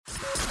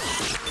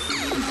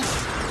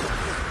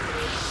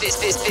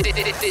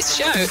This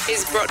show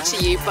is brought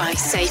to you by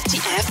Safety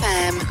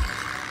FM.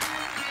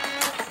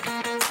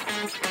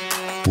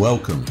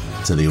 Welcome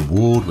to the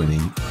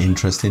award-winning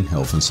Interesting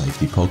Health and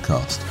Safety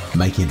podcast,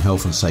 making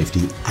health and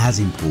safety as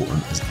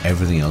important as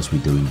everything else we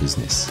do in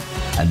business.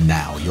 And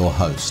now your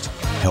host,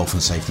 health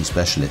and safety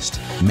specialist,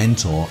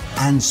 mentor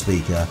and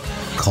speaker,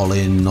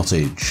 Colin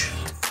Nottage.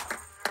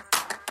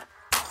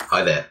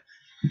 Hi there,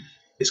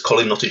 it's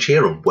Colin Nottage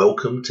here and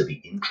welcome to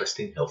the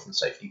Interesting Health and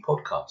Safety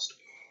podcast.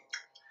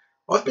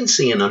 I've been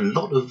seeing a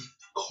lot of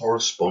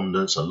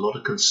correspondence, a lot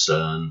of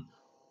concern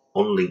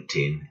on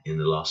LinkedIn in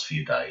the last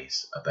few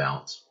days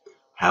about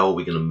how are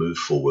we going to move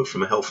forward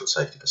from a health and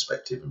safety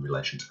perspective in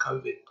relation to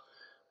COVID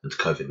and to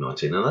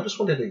COVID-19. And I just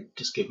wanted to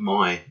just give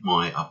my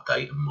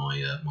update and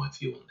my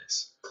view on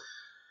this.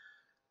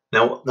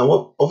 Now,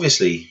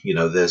 obviously, you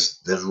know,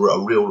 there's a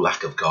real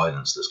lack of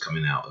guidance that's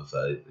coming out of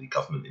the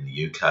government in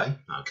the UK.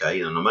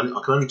 Okay, and I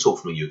can only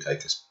talk from a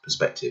UK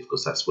perspective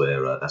because that's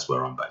where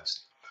I'm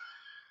based.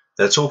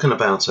 They're talking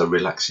about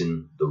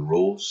relaxing the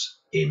rules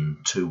in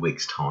 2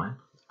 weeks' time,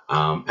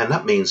 and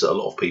that means that a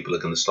lot of people are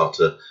going to start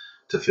to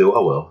feel,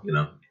 oh well, you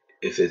know,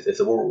 if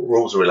the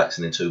rules are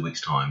relaxing in 2 weeks'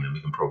 time, then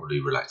we can probably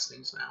relax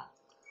things now.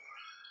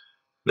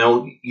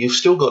 Now, you've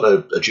still got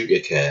a duty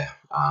of care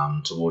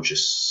towards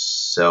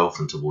yourself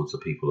and towards the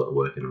people that are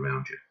working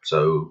around you.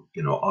 So,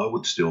 you know, I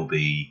would still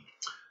be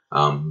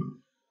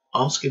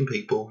asking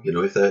people, you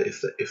know, if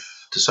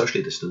to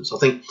socially distance. I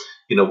think,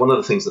 you know, one of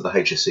the things that the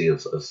HSE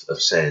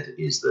have said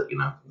is that, you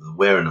know, the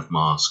wearing of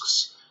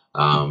masks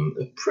are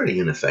pretty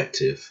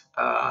ineffective,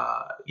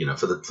 you know,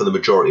 for the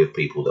majority of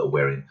people that are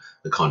wearing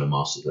the kind of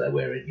masks that they're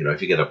wearing. You know,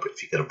 if you get a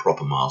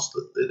proper mask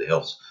that the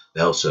health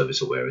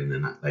service are wearing,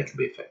 then they can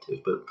be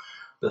effective. But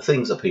the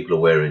things that people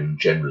are wearing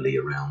generally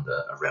around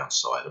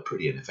site are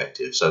pretty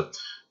ineffective. So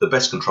the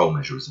best control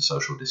measure is the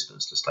social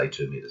distance, to stay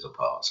 2 meters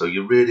apart. So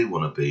you really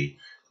want to be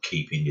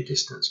keeping your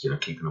distance, you know,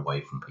 keeping away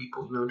from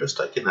people, you know, just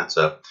taking that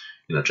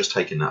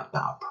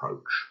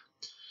approach.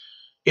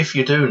 If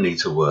you do need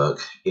to work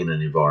in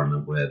an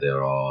environment where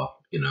there are,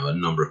 you know, a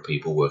number of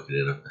people working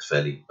in a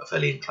fairly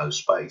enclosed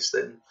space,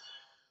 then,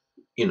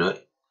 you know,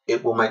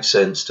 it will make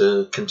sense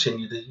to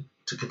continue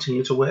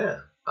to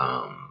wear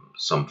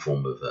some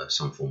form of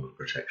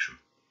protection.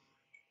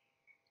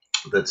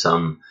 But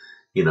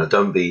you know,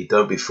 don't be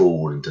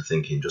fooled into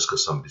thinking just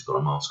because somebody's got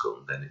a mask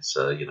on, then it's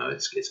you know,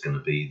 it's going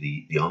to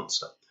be the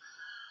answer.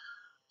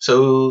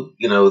 So,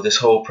 you know, this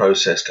whole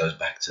process goes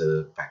back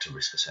to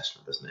risk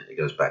assessment, doesn't it? It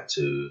goes back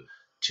to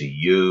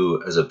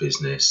you as a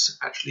business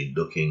actually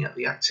looking at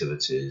the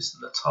activities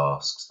and the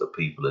tasks that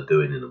people are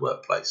doing in the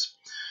workplace.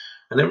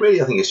 And then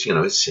really, I think it's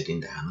sitting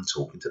down and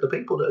talking to the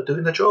people that are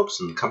doing their jobs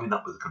and coming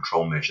up with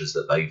control measures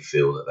that they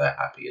feel that they're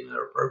happy and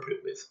they're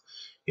appropriate with,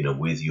 you know,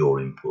 with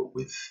your input,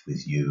 with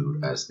you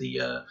as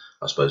the, I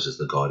suppose, as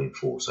the guiding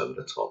force over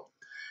the top.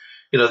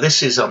 You know,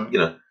 this is, you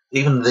know,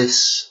 even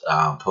this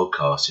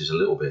podcast is a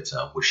little bit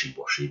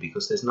wishy-washy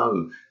because there's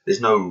no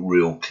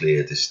real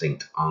clear,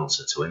 distinct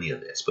answer to any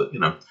of this. But, you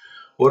know,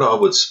 what I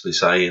would be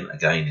saying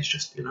again is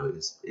just, you know,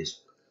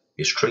 is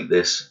treat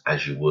this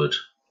as you would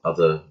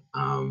other,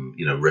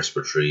 you know,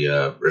 respiratory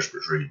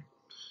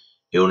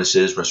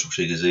illnesses,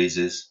 respiratory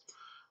diseases.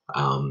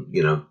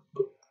 You know,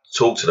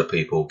 talk to the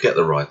people, get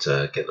the right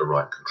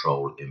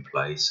control in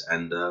place,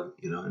 and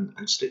you know,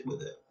 and stick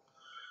with it.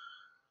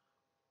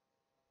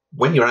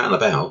 When you're out and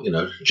about, you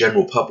know,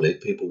 general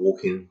public, people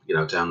walking, you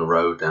know, down the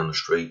road, down the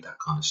street, that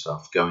kind of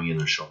stuff, going in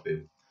and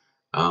shopping.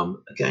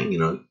 Again, you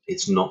know,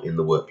 it's not in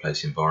the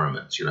workplace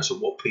environment, you know, so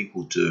what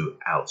people do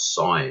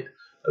outside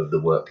of the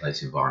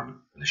workplace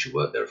environment, unless you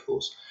work there, of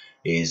course,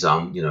 is,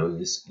 you know,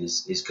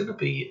 is going to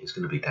be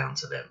down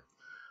to them.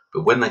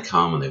 But when they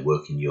come and they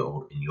work in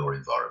your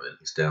environment,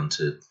 it's down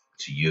to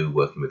you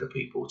working with the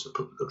people to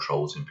put the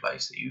controls in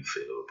place that you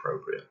feel are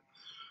appropriate.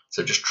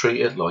 So just treat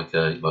it like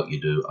you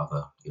do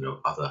other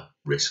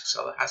risks,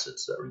 other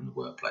hazards that are in the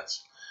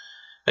workplace.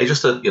 Hey,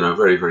 just a, you know,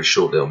 very, very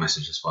short little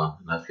message this one,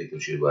 and hopefully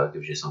gives you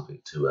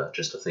something to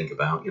just to think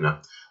about. You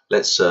know,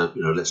 let's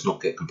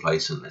not get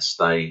complacent. Let's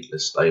stay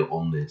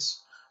on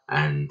this,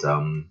 and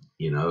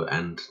you know,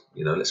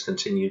 let's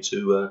continue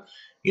to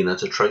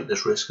to treat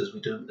this risk as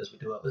we do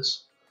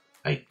others.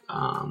 Hey,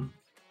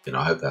 you know,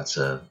 I hope that's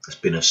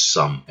been of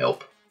some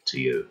help to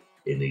you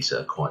in these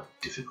quite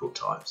difficult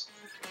times.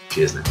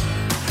 Cheers now.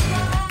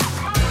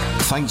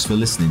 Thanks for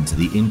listening to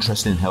the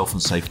Interesting Health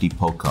and Safety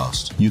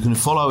podcast. You can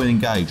follow and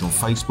engage on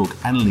Facebook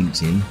and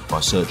LinkedIn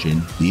by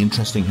searching the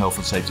Interesting Health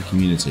and Safety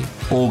Community,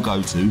 or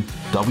go to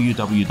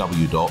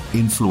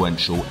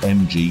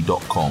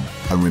www.influentialmg.com.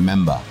 And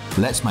remember,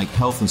 let's make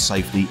health and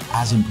safety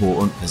as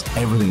important as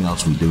everything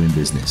else we do in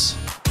business.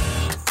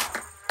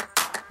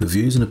 The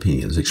views and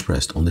opinions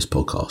expressed on this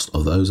podcast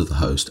are those of the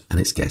host and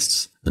its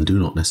guests and do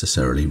not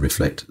necessarily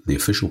reflect the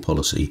official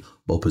policy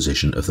or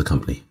position of the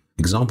company.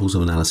 Examples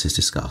of analysis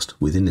discussed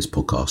within this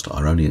podcast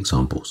are only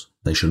examples.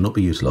 They should not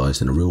be utilised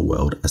in the real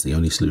world as the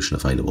only solution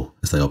available,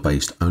 as they are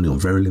based only on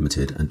very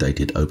limited and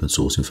dated open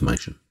source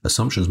information.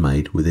 Assumptions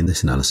made within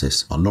this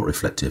analysis are not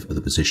reflective of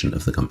the position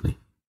of the company.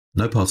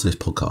 No part of this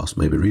podcast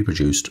may be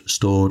reproduced,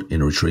 stored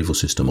in a retrieval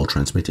system or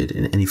transmitted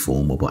in any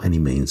form or by any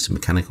means,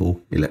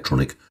 mechanical,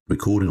 electronic,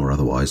 recording or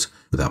otherwise,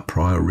 without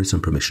prior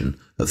written permission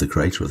of the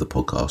creator of the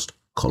podcast,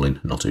 Colin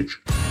Nottage.